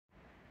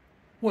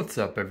What's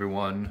up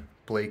everyone,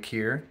 Blake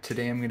here.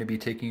 Today I'm going to be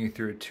taking you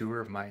through a tour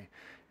of my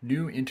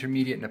new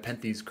intermediate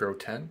Nepenthes grow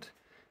tent.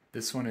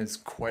 This one is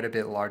quite a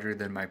bit larger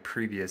than my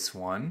previous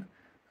one.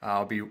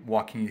 I'll be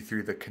walking you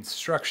through the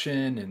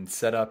construction and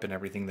setup and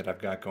everything that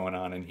I've got going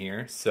on in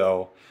here.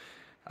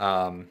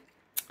 One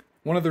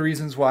of the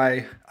reasons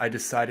why I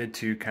decided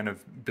to kind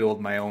of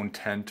build my own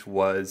tent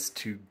was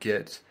to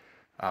get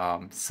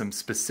some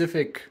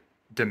specific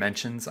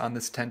dimensions on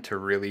this tent to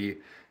really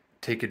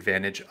take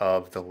advantage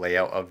of the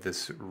layout of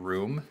this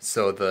room.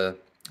 So the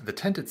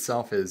tent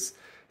itself is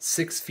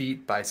 6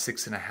 feet by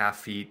 6.5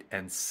 feet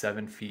and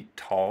 7 feet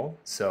tall.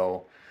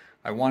 So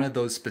I wanted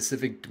those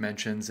specific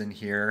dimensions in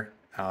here,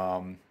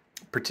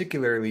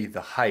 particularly the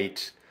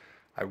height.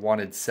 I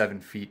wanted 7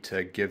 feet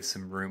to give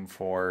some room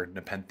for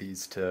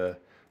Nepenthes to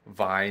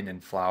vine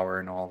and flower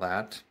and all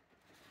that.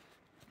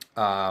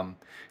 And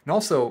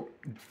also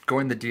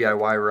going the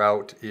DIY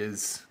route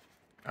is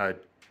a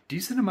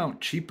decent amount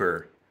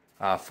cheaper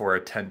for a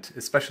tent,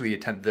 especially a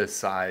tent this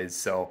size.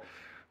 So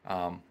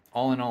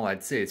all in all,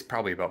 I'd say it's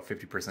probably about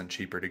 50%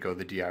 cheaper to go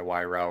the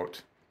DIY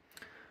route.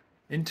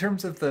 In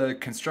terms of the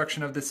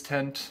construction of this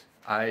tent,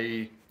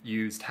 I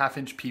used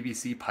 1/2-inch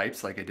PVC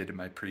pipes like I did in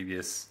my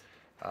previous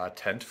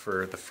tent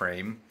for the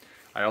frame.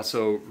 I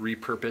also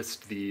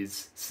repurposed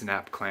these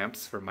snap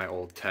clamps from my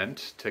old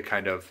tent to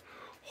kind of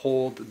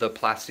hold the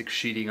plastic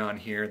sheeting on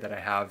here that I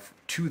have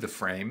to the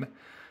frame.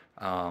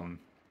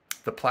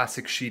 The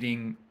plastic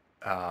sheeting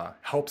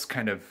helps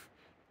kind of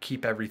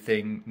keep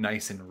everything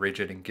nice and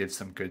rigid and give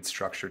some good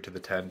structure to the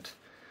tent.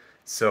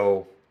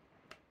 So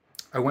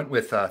I went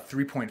with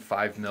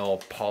 3.5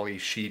 mil poly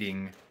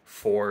sheeting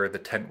for the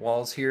tent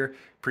walls here.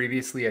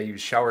 Previously I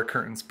used shower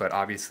curtains, but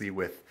obviously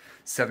with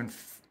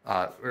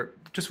or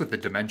just with the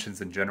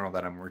dimensions in general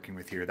that I'm working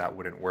with here, that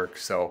wouldn't work.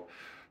 So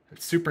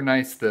it's super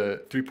nice.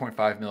 The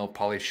 3.5 mil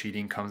poly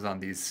sheeting comes on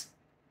these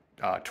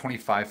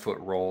 25-foot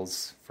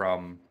rolls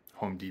from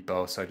Home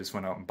Depot. So I just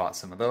went out and bought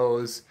some of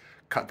those,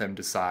 cut them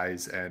to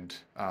size, and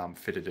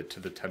fitted it to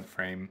the tent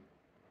frame.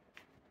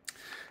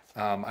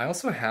 I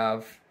also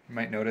have, you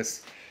might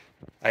notice,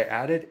 I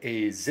added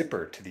a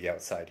zipper to the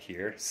outside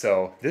here.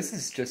 So this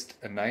is just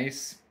a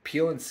nice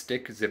peel and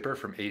stick zipper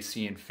from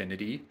AC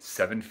Infinity,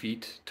 7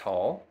 feet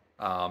tall.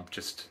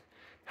 Just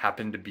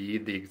happened to be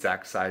the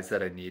exact size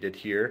that I needed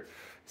here.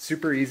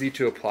 Super easy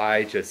to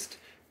apply, just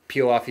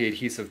peel off the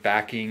adhesive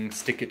backing,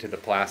 stick it to the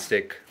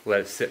plastic, let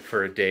it sit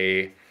for a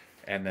day,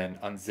 and then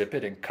unzip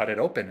it and cut it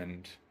open,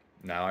 and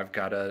now I've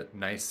got a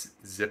nice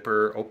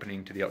zipper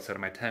opening to the outside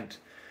of my tent.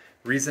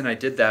 Reason I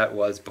did that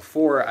was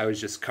before I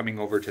was just coming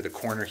over to the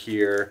corner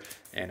here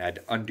and I'd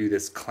undo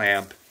this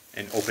clamp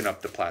and open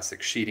up the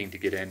plastic sheeting to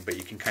get in, but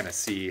you can kind of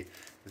see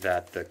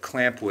that the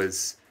clamp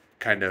was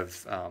kind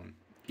of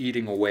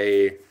eating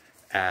away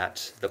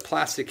at the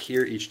plastic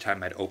here each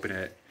time I'd open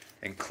it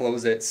and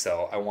close it,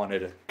 so I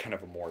wanted a kind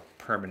of a more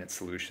permanent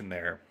solution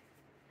there.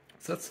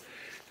 So let's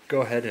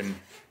go ahead and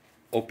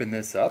open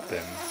this up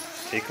and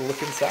take a look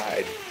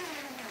inside.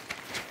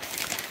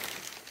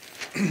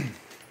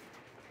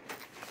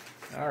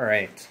 All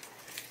right.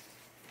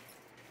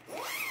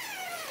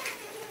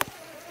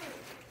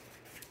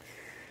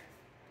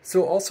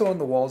 So also on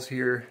the walls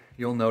here,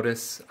 you'll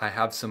notice I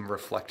have some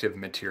reflective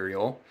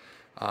material.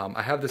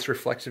 I have this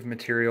reflective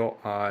material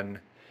on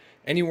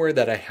anywhere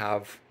that I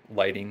have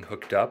lighting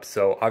hooked up.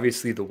 So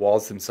obviously the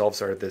walls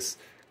themselves are this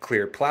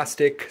clear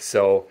plastic.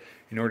 So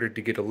in order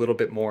to get a little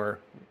bit more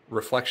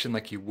reflection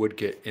like you would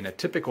get in a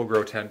typical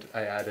grow tent,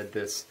 I added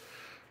this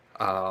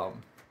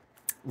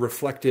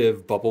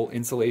reflective bubble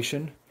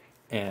insulation,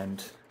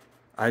 and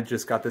I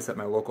just got this at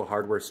my local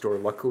hardware store.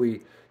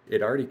 Luckily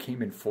it already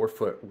came in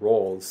 4-foot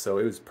rolls, so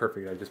it was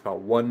perfect. I just bought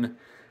one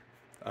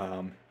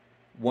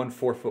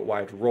 4-foot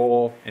wide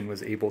roll and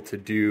was able to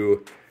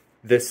do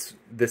this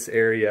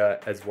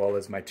area as well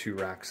as my 2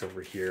 racks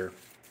over here.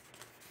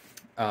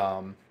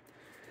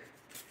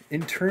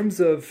 In terms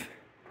of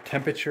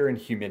temperature and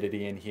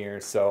humidity in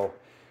here, so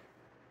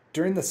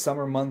during the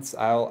summer months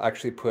I'll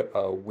actually put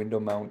a window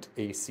mount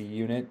AC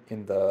unit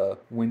in the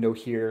window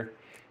here,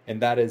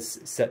 and that is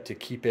set to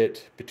keep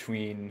it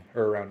between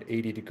or around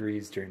 80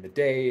 degrees during the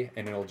day,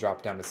 and it'll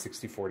drop down to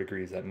 64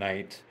 degrees at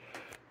night.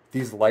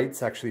 These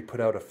lights actually put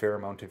out a fair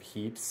amount of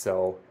heat,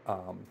 so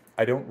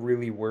I don't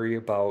really worry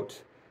about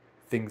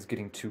things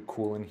getting too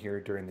cool in here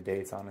during the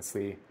days,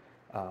 honestly.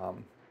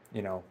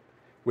 You know,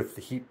 with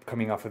the heat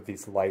coming off of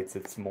these lights,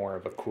 it's more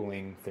of a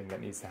cooling thing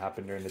that needs to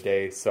happen during the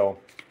day. So,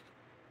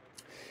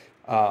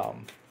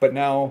 but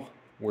now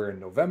we're in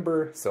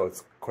November, so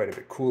it's quite a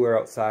bit cooler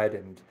outside,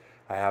 and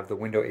I have the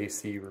window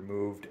AC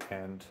removed,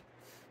 and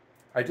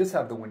I just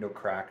have the window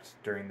cracked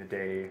during the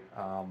day.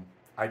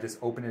 I just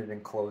open it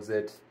and close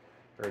it,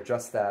 or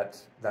adjust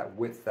that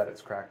width that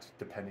it's cracked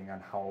depending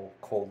on how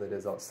cold it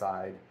is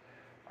outside.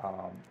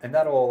 And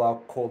that'll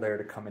allow cold air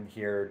to come in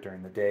here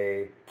during the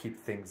day,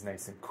 keep things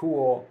nice and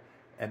cool,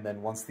 and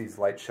then once these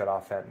lights shut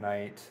off at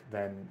night,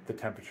 then the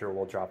temperature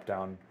will drop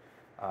down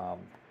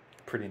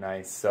pretty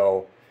nice.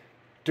 So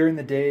during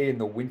the day in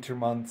the winter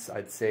months,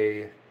 I'd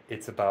say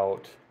it's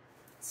about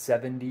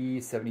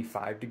 70,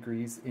 75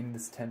 degrees in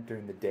this tent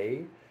during the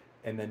day,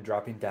 and then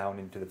dropping down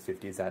into the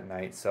 50s at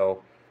night.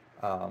 So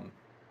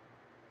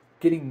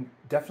getting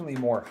definitely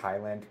more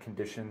highland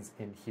conditions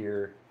in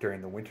here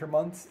during the winter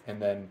months,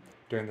 and then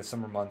during the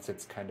summer months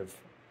it's kind of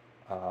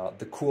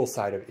the cool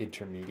side of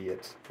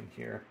intermediate in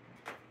here.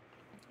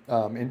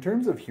 In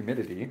terms of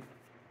humidity,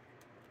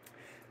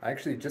 I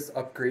actually just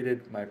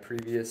upgraded my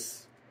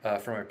previous,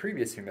 from my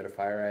previous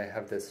humidifier. I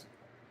have this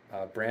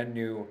brand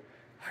new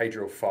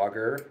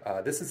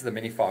Hydrofogger. This is the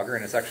Minifogger,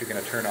 and it's actually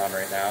going to turn on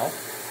right now.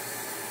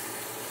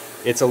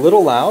 It's a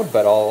little loud,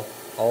 but I'll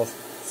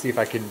see if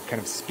I can kind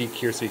of speak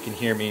here so you can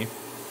hear me.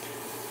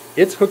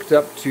 It's hooked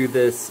up to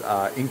this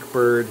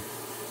Inkbird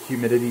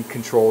humidity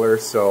controller,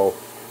 so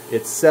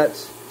it's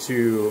set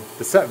to,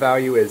 the set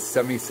value is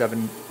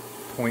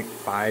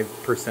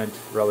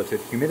 77.5%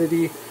 relative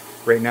humidity.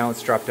 Right now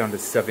it's dropped down to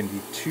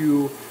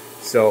 72,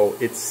 so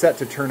it's set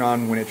to turn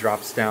on when it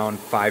drops down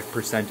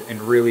 5%,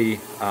 and really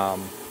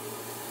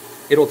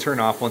it'll turn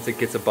off once it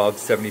gets above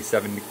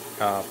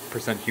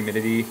 77%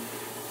 humidity.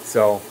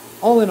 So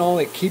all in all,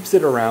 it keeps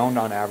it around,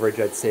 on average,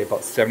 I'd say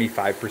about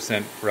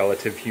 75%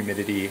 relative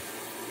humidity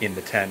in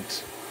the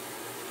tent.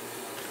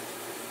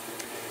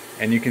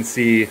 And you can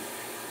see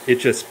it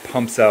just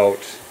pumps out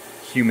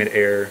humid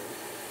air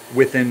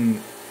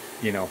within,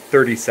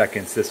 30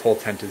 seconds. This whole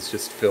tent is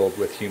just filled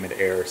with humid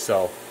air.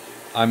 So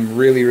I'm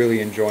really, really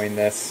enjoying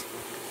this.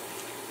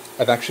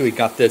 I've actually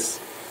got this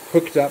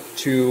hooked up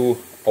to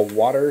a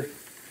water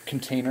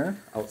container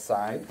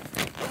outside.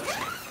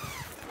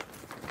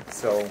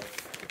 So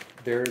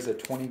there's a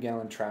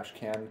 20-gallon trash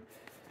can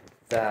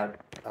that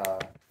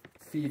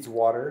feeds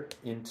water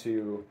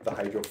into the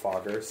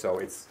Hydrofogger.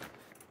 So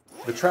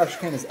the trash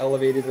can is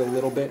elevated a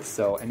little bit,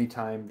 so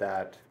anytime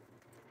that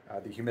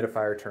the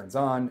humidifier turns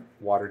on,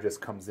 water just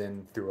comes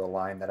in through a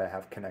line that I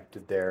have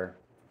connected there.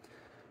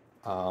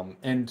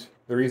 And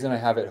the reason I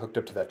have it hooked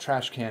up to that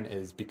trash can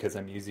is because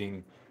I'm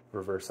using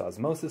reverse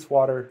osmosis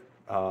water,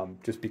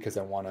 just because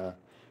I want to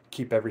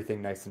keep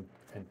everything nice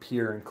and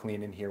pure and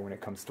clean in here when it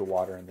comes to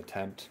water in the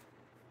tent.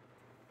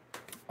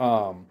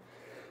 One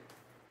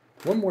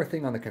more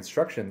thing on the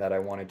construction that I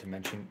wanted to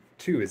mention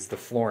too is the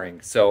flooring.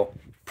 So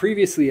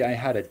previously I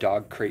had a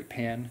dog crate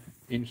pan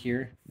in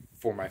here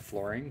for my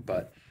flooring,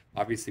 but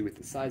obviously with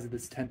the size of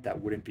this tent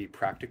that wouldn't be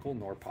practical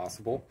nor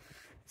possible.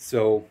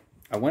 So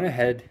I went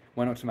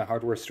out to my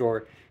hardware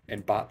store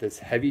and bought this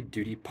heavy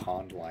duty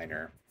pond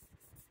liner.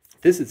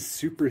 This is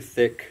super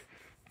thick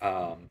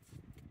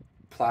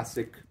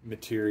plastic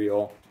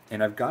material,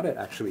 and I've got it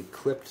actually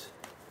clipped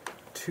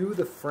to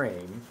the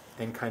frame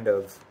and kind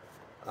of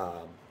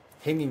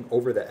hanging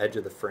over the edge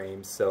of the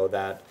frame so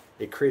that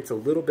it creates a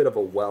little bit of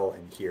a well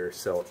in here.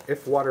 So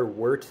if water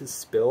were to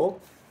spill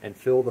and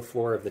fill the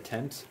floor of the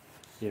tent,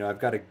 I've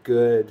got a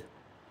good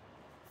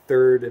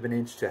 1/3 of an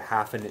inch to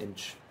 1/2 an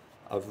inch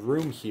of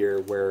room here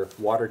where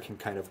water can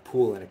kind of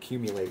pool and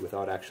accumulate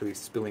without actually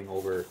spilling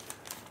over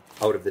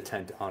out of the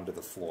tent onto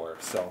the floor.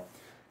 So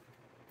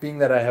being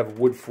that I have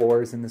wood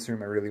floors in this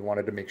room, I really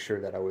wanted to make sure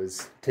that I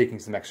was taking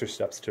some extra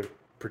steps to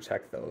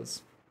protect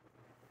those.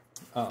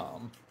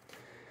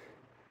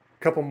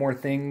 Couple more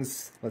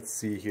things. Let's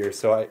see here.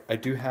 So I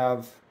do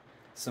have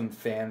some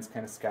fans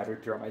kind of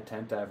scattered throughout my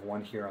tent. I have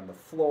one here on the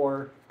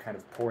floor, kind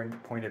of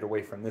pointed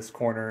away from this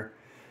corner.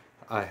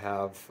 I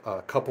have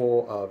a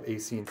couple of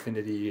AC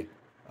Infinity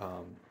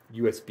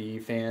USB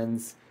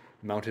fans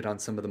mounted on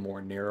some of the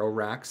more narrow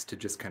racks to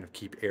just kind of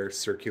keep air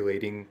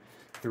circulating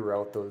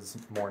throughout those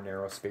more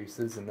narrow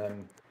spaces. And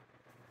then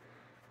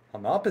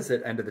on the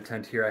opposite end of the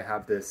tent here, I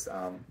have this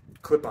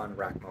clip-on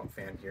rack mount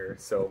fan here.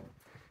 So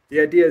the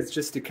idea is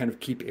just to kind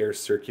of keep air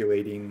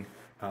circulating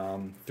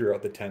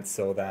throughout the tent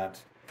so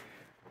that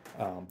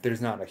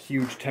there's not a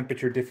huge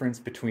temperature difference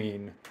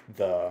between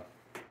the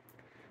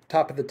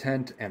top of the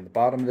tent and the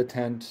bottom of the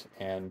tent,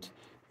 and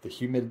the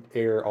humid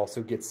air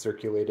also gets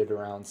circulated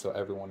around so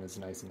everyone is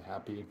nice and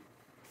happy.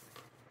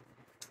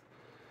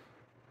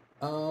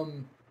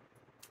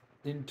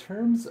 In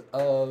terms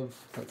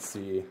of, let's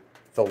see,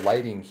 the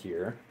lighting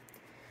here,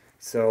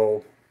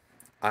 so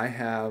I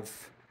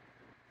have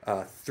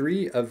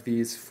 3 of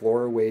these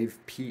Florawave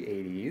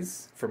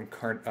P80s from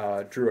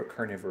Drew at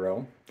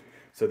Carnivoro.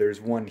 So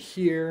there's one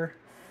here,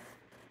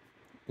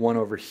 one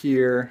over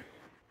here,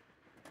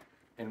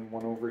 and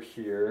one over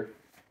here.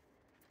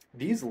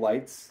 These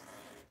lights,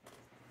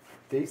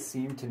 they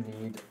seem to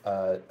need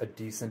a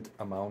decent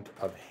amount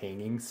of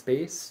hanging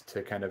space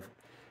to kind of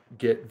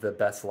get the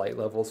best light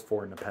levels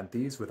for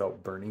Nepenthes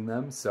without burning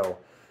them. So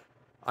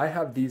I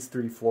have these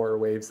 3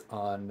 Florawaves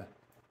on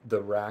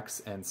the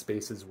racks and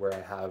spaces where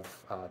I have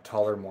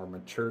taller, more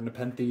mature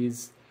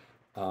Nepenthes.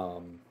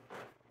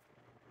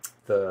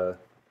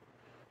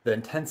 The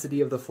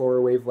intensity of the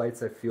Florawave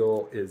lights I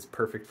feel is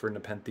perfect for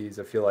Nepenthes.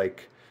 I feel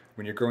like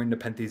when you're growing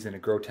Nepenthes in a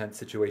grow tent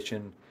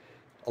situation,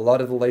 a lot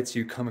of the lights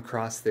you come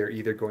across, they're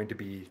either going to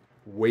be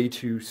way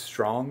too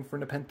strong for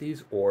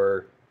Nepenthes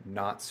or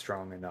not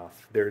strong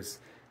enough. There's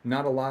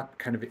not a lot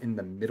kind of in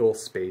the middle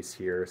space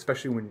here,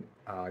 especially when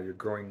you're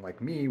growing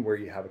like me, where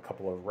you have a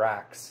couple of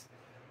racks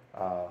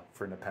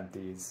for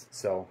Nepenthes.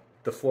 So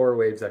the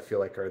Florawaves I feel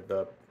like are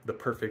the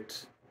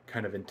perfect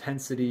kind of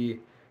intensity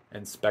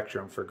and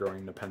spectrum for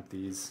growing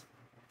Nepenthes.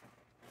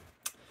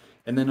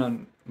 And then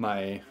on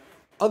my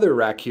other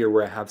rack here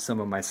where I have some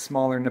of my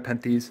smaller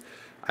Nepenthes,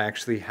 I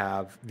actually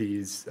have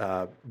these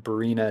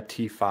Barrina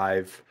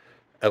T5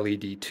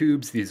 LED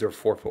tubes. These are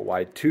 4-foot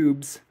wide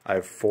tubes. I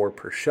have 4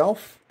 per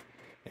shelf,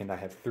 and I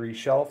have 3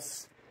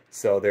 shelves.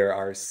 So there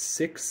are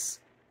 6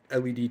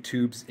 LED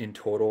tubes in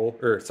total,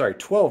 or sorry,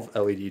 12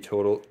 LED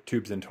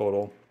tubes in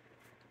total.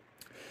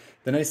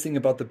 The nice thing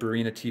about the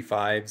Barrina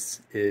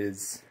T5s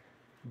is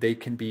they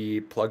can be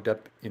plugged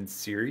up in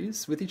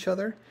series with each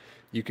other.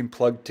 You can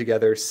plug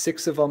together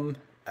 6 of them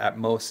at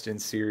most in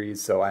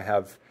series. So I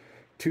have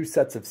 2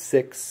 sets of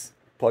 6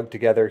 plugged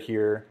together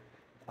here,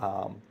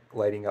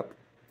 lighting up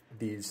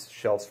these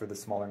shelves for the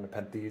smaller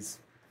Nepenthes.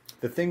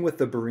 The thing with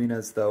the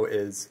Barrinas though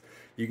is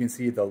you can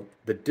see the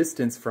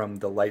distance from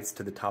the lights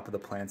to the top of the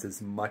plants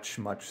is much,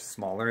 much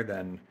smaller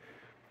than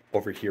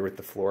over here with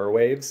the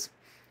Florawaves.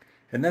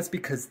 And that's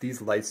because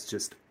these lights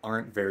just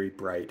aren't very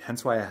bright,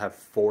 hence why I have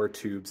 4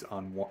 tubes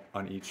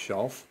on each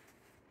shelf.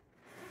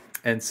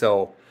 And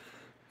so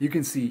you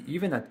can see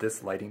even at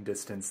this lighting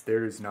distance,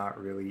 there's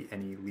not really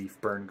any leaf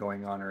burn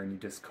going on or any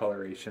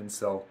discoloration.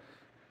 So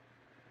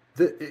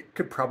it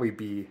could probably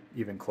be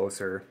even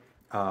closer.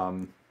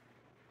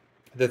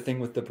 The thing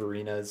with the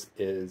Barrinas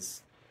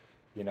is,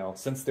 you know,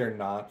 since they're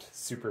not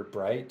super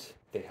bright,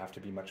 they have to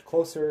be much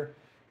closer.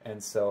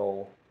 And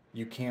so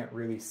you can't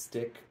really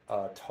stick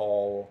a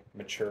tall,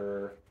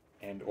 mature,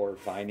 and or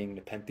vining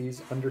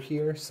Nepenthes under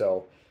here.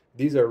 So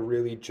these are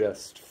really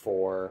just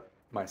for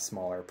my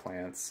smaller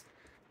plants.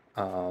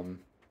 I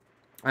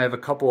have a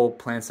couple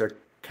plants that are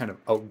kind of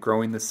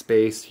outgrowing the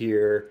space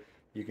here.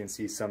 You can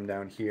see some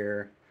down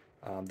here.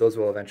 Those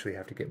will eventually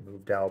have to get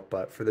moved out,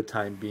 but for the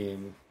time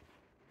being,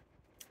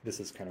 this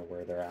is kind of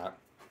where they're at.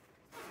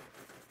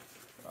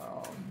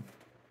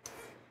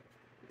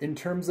 In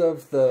terms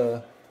of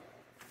the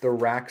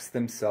racks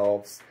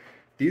themselves,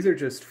 these are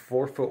just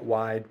 4-foot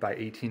wide by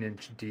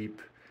 18-inch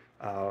deep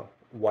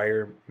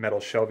wire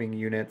metal shelving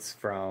units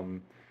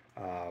from,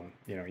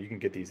 you know, you can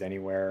get these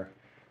anywhere.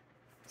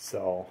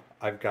 So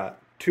I've got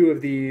 2 of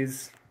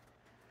these,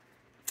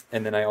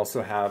 and then I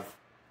also have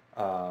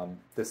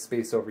this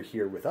space over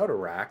here without a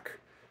rack,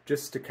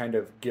 just to kind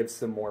of give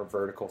some more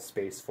vertical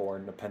space for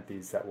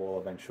Nepenthes that will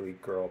eventually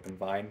grow up and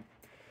vine.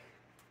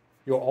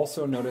 You'll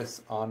also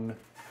notice on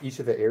each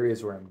of the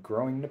areas where I'm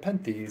growing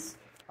Nepenthes,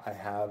 I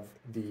have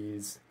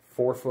these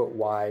 4-foot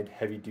wide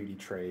heavy-duty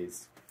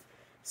trays.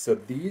 So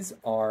these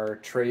are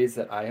trays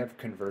that I have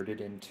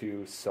converted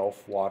into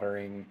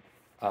self-watering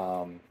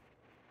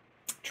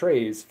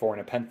trays for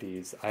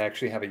Nepenthes. I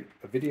actually have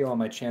a video on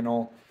my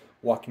channel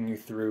walking you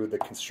through the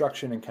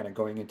construction and kind of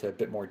going into a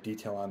bit more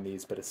detail on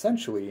these, but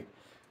essentially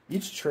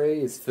each tray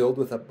is filled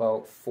with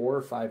about 4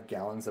 or 5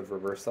 gallons of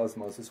reverse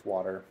osmosis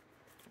water,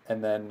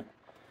 and then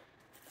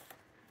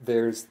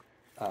there's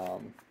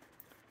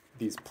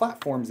these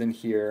platforms in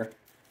here.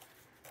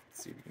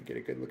 Let's see if we can get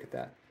a good look at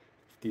that.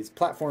 These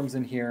platforms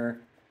in here,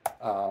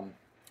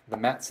 the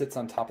mat sits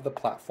on top of the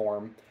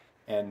platform,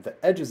 and the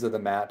edges of the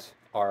mat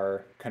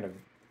are kind of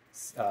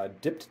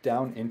dipped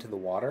down into the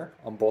water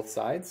on both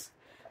sides.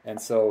 And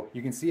so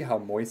you can see how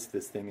moist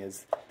this thing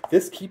is.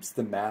 This keeps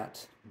the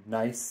mat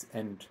nice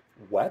and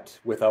wet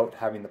without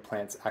having the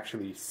plants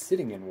actually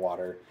sitting in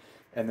water.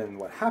 And then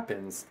what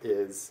happens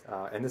is,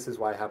 and this is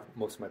why I have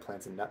most of my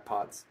plants in net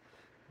pots,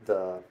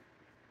 the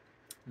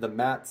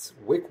mats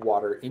wick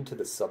water into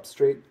the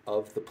substrate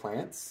of the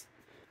plants.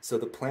 So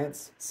the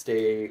plants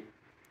stay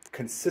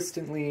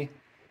consistently,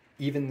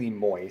 evenly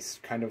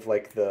moist, kind of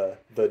like the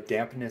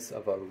dampness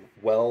of a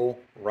well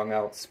wrung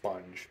out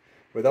sponge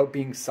without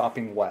being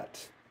sopping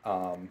wet.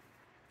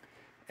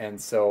 And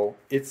so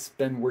it's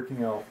been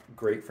working out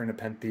great for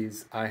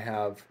Nepenthes. I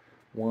have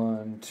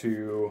 1,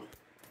 2,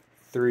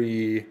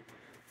 3,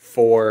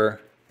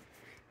 4,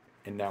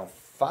 and now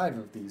 5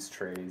 of these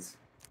trays.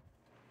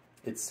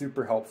 It's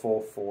super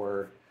helpful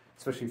for,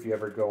 especially if you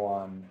ever go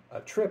on a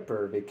trip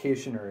or a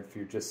vacation, or if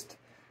you're just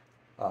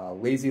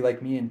lazy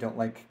like me and don't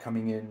like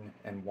coming in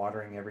and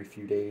watering every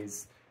few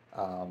days.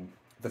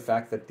 The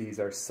fact that these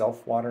are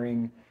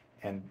self-watering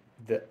and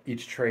that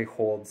each tray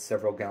holds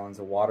several gallons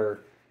of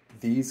water,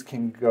 these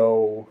can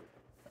go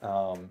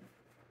 2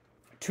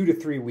 to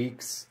 3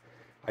 weeks.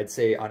 I'd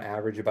say on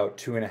average about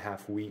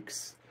 2.5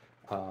 weeks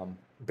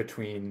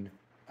between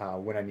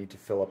when I need to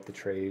fill up the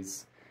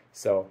trays.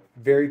 So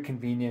very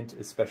convenient,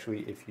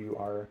 especially if you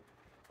are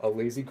a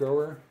lazy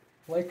grower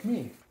like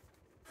me.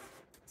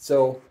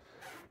 So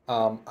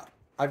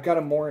I've got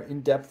a more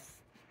in-depth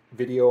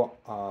video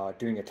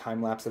doing a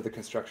time lapse of the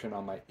construction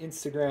on my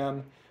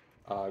Instagram.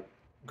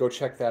 Go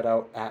check that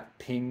out at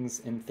Pings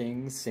and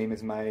Things, same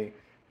as my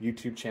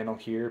YouTube channel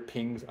here,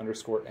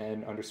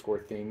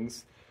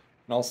 pings_n_things.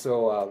 And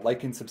also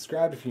like and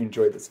subscribe if you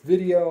enjoyed this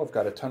video. I've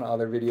got a ton of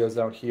other videos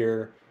out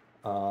here.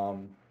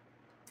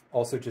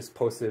 Also just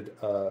posted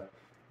a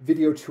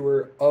video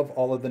tour of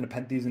all of the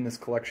Nepenthes in this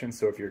collection,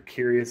 so if you're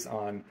curious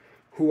on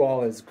who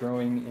all is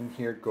growing in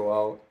here, go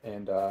out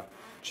and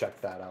check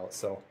that out.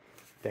 So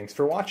thanks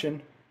for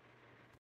watching.